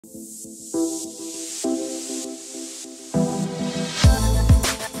Hello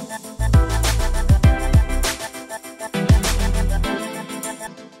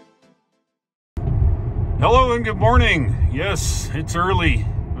and good morning. Yes, it's early.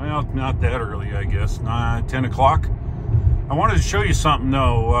 Well, not that early, I guess. 10 o'clock. I wanted to show you something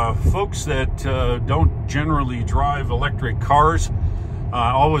though. Folks that don't generally drive electric cars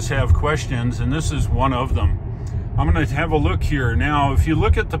always have questions, and this is one of them. I'm going to have a look here. Now, if you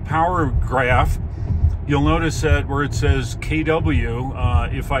look at the power graph, you'll notice that where it says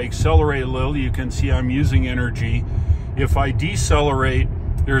kW, if I accelerate a little, you can see I'm using energy. If I decelerate,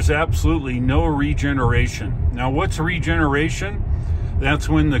 there's absolutely no regeneration. Now, what's regeneration? That's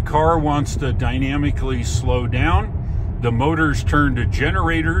when the car wants to dynamically slow down. The motors turn to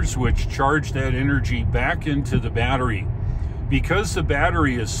generators, which charge that energy back into the battery. Because the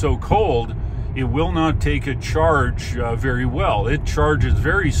battery is so cold, it will not take a charge very well. It charges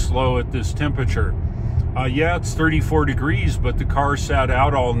very slow at this temperature. Yeah, it's 34 degrees, but the car sat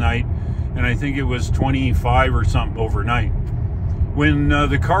out all night, and I think it was 25 or something overnight. When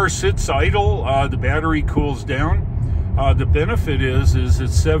the car sits idle, the battery cools down. The benefit is it's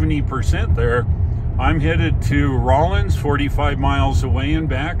 70% there. I'm headed to Rawlins, 45 miles away and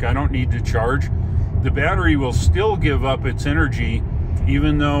back. I don't need to charge. The battery will still give up its energy,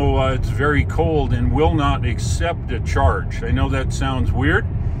 even though it's very cold, and will not accept a charge. I know that sounds weird,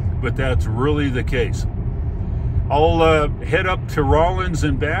 but that's really the case. I'll head up to Rawlins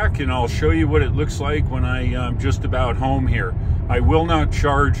and back, and I'll show you what it looks like when I'm just about home here. I will not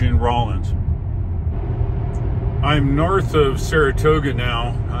charge in Rawlins. I'm north of Saratoga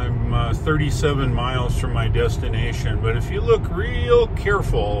now. I'm 37 miles from my destination, but if you look real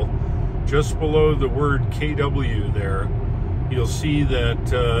careful, just below the word KW there, you'll see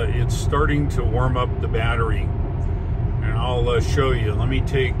that it's starting to warm up the battery. And I'll show you. Let me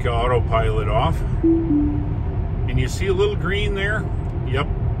take autopilot off. And you see a little green there? Yep,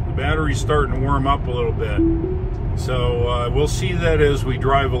 the battery's starting to warm up a little bit. So we'll see that as we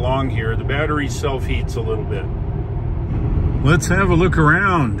drive along here. The battery self-heats a little bit. Let's have a look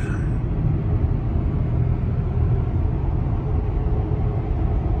around.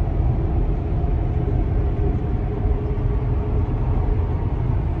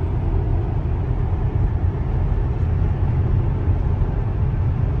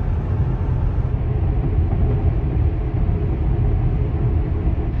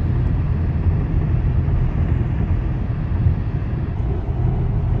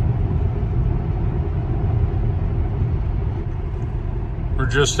 We're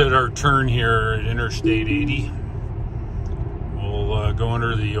just at our turn here at Interstate 80. We'll go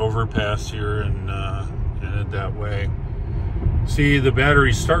under the overpass here and head that way. See, the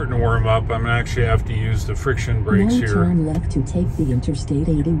battery's starting to warm up. I'm gonna actually have to use the friction brakes here. Turn left to take the Interstate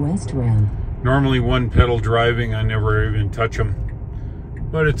 80 West route. Normally one pedal driving, I never even touch them.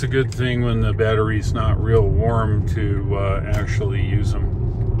 But it's a good thing when the battery's not real warm to actually use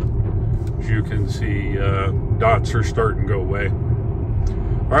them. As you can see, dots are starting to go away.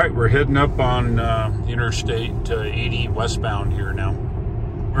 All right, we're heading up on Interstate 80 westbound here now.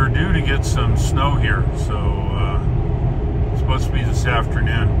 We're due to get some snow here, so it's supposed to be this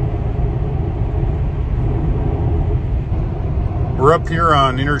afternoon. We're up here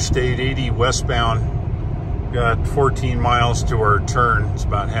on Interstate 80 westbound. Got 14 miles to our turn. It's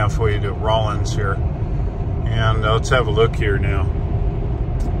about halfway to Rawlins here. And let's have a look here now.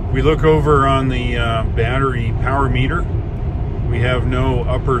 We look over on the battery power meter. We have no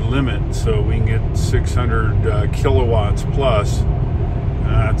upper limit, so we can get 600 kilowatts plus.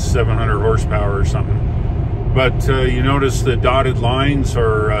 That's 700 horsepower or something. But you notice the dotted lines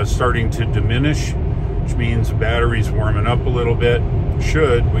are starting to diminish, which means the battery's warming up a little bit.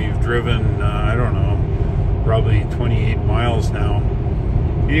 We've driven, I don't know, probably 28 miles now.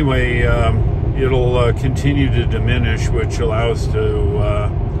 Anyway, it'll continue to diminish, which allows the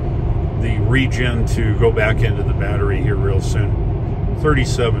regen to go back into the battery here real soon.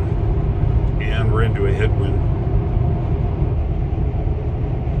 37, and we're into a headwind.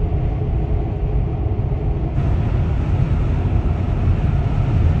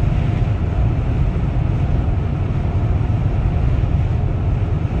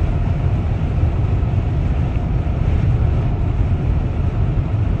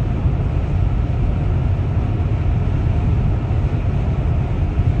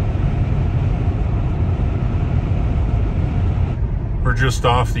 We're just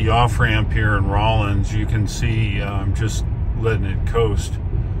off the off-ramp here in Rawlins. You can see I'm just letting it coast,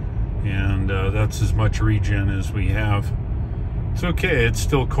 and that's as much regen as we have. It's okay, it's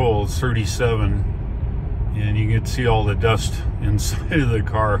still cold, it's 37, and you can see all the dust inside of the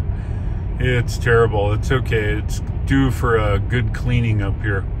car. It's terrible. It's okay. It's due for a good cleaning up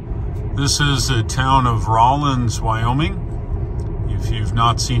here. This is the town of Rawlins, Wyoming. If you've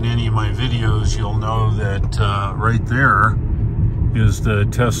not seen any of my videos, you'll know that right there is the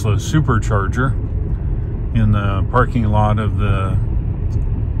Tesla supercharger in the parking lot of the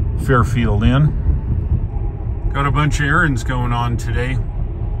Fairfield Inn. Got a bunch of errands going on today.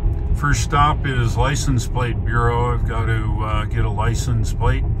 First stop is License Plate Bureau. I've got to get a license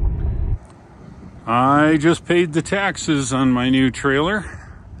plate. I just paid the taxes on my new trailer.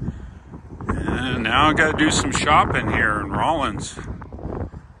 And now I got to do some shopping here in Rawlins.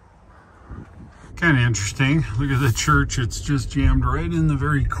 Kind of interesting. Look at the church. It's just jammed right in the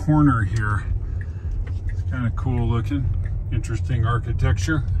very corner here. It's kind of cool looking. Interesting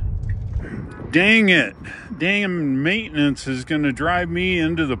architecture. Dang it. Damn maintenance is going to drive me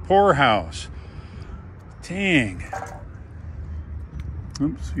into the poorhouse. Dang.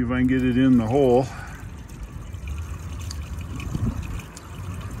 Oops, see if I can get it in the hole.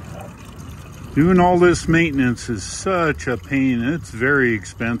 Doing all this maintenance is such a pain. It's very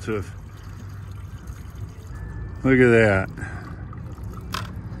expensive. Look at that.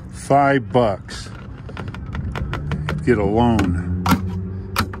 $5. Get a loan.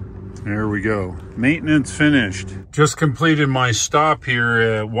 There we go. Maintenance finished. Just completed my stop here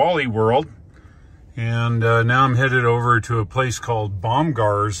at Wally World. And now I'm headed over to a place called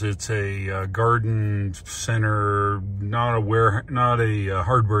Baumgar's. It's a garden center, not a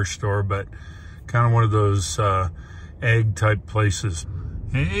hardware store, but kind of one of those ag type places.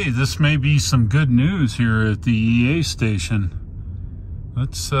 Hey, this may be some good news here at the EA station.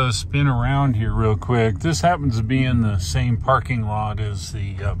 Let's spin around here real quick. This happens to be in the same parking lot as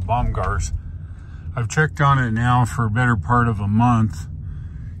the Baumgar's. I've checked on it now for a better part of a month,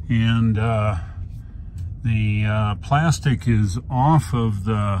 and the plastic is off of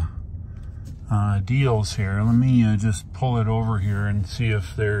the deals here. Let me just pull it over here and see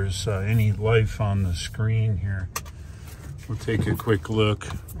if there's any life on the screen here. We'll take a quick look.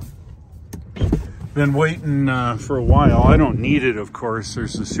 Been waiting for a while. I don't need it, of course.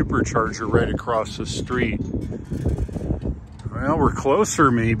 There's a supercharger right across the street. Well, we're closer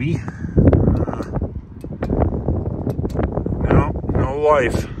maybe. No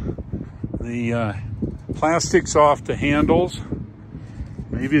life. The plastic's off the handles.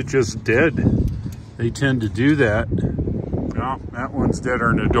 Maybe it's just dead. They tend to do that. No, that one's deader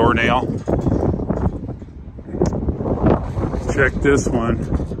than a doornail. Check this one.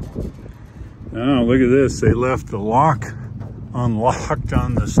 Oh, look at this. They left the lock unlocked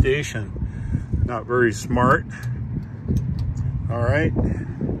on the station. Not very smart. All right.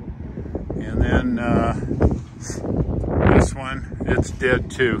 And then this one, it's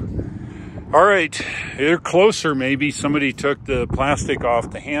dead too. All right, they're closer maybe. Somebody took the plastic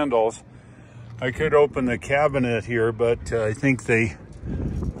off the handles. I could open the cabinet here, but I think they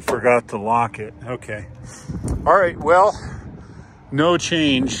forgot to lock it. Okay. All right, well, no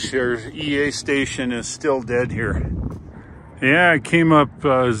change. Their EA station is still dead here. Yeah, I came up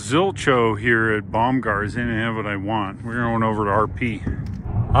Zilcho here at Baumgar's. They didn't have what I want. We're going over to RP.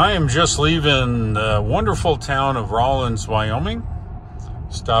 I am just leaving the wonderful town of Rawlins, Wyoming.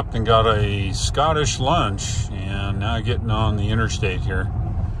 Stopped and got a Scottish lunch, and now getting on the interstate here.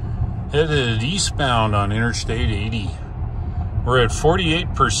 Headed eastbound on Interstate 80. We're at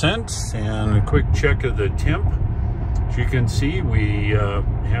 48%, and a quick check of the temp. As you can see, we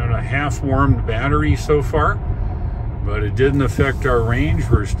had a half-warmed battery so far, but it didn't affect our range.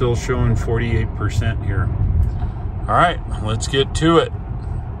 We're still showing 48% here. All right, let's get to it.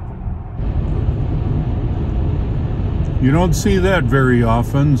 You don't see that very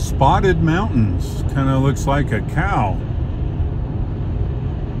often. Spotted mountains. Kind of looks like a cow.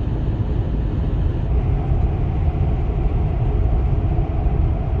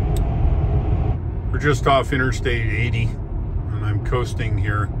 We're just off Interstate 80, and I'm coasting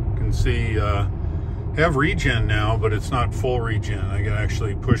here. You can see, have regen now, but it's not full regen. I can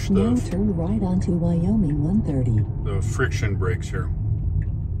actually push the... Now turn right onto Wyoming 130. The friction brakes here.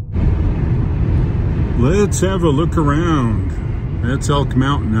 Let's have a look around. That's Elk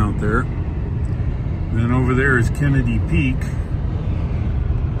Mountain out there. Then over there is Kennedy Peak.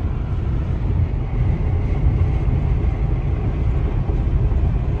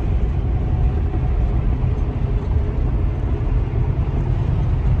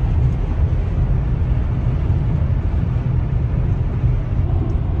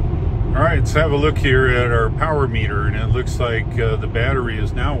 All right, let's have a look here at our power meter, and it looks like the battery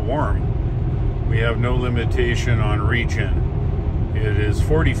is now warm. We have no limitation on regen. It is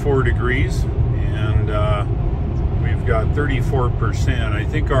 44 degrees, and we've we've got 34%. I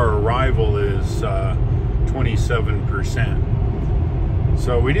think our arrival is 27%.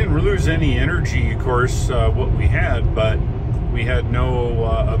 So we didn't lose any energy, of course, what we had, but we had no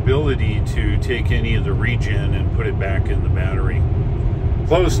ability to take any of the regen and put it back in the battery.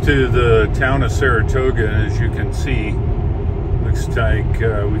 Close to the town of Saratoga, as you can see, looks like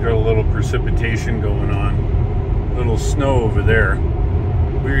we got a little precipitation going on, a little snow over there.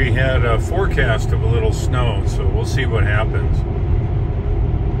 We had a forecast of a little snow, so we'll see what happens.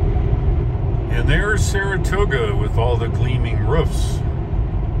 And there's Saratoga with all the gleaming roofs.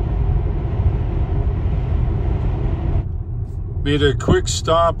 Made a quick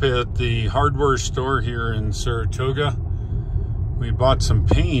stop at the hardware store here in Saratoga. We bought some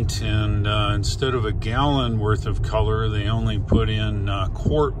paint, and instead of a gallon worth of color, they only put in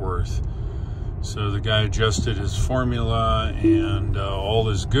quart worth. So the guy adjusted his formula, and all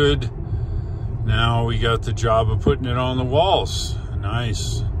is good. Now we got the job of putting it on the walls.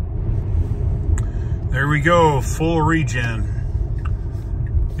 Nice. There we go, full regen.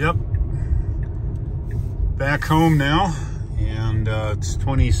 Yep. Back home now, and it's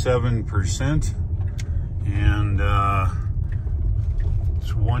 27%, and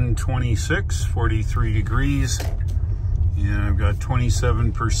it's 126, 43 degrees. And I've got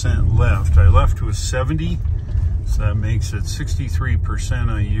 27% left. I left with 70, so that makes it 63%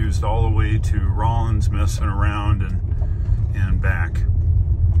 I used all the way to Rawlins, messing around and back.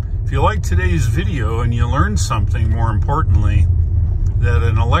 If you like today's video and you learned something, more importantly, that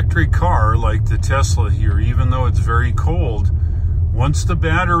an electric car like the Tesla here, even though it's very cold, once the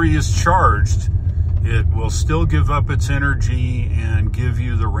battery is charged, it will still give up its energy and give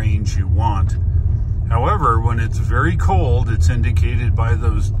you the range you want. However, when it's very cold, it's indicated by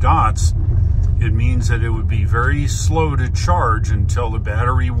those dots. It means that it would be very slow to charge until the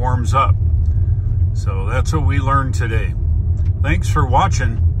battery warms up. So that's what we learned today. Thanks for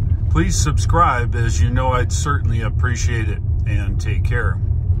watching. Please subscribe, as you know I'd certainly appreciate it. And take care.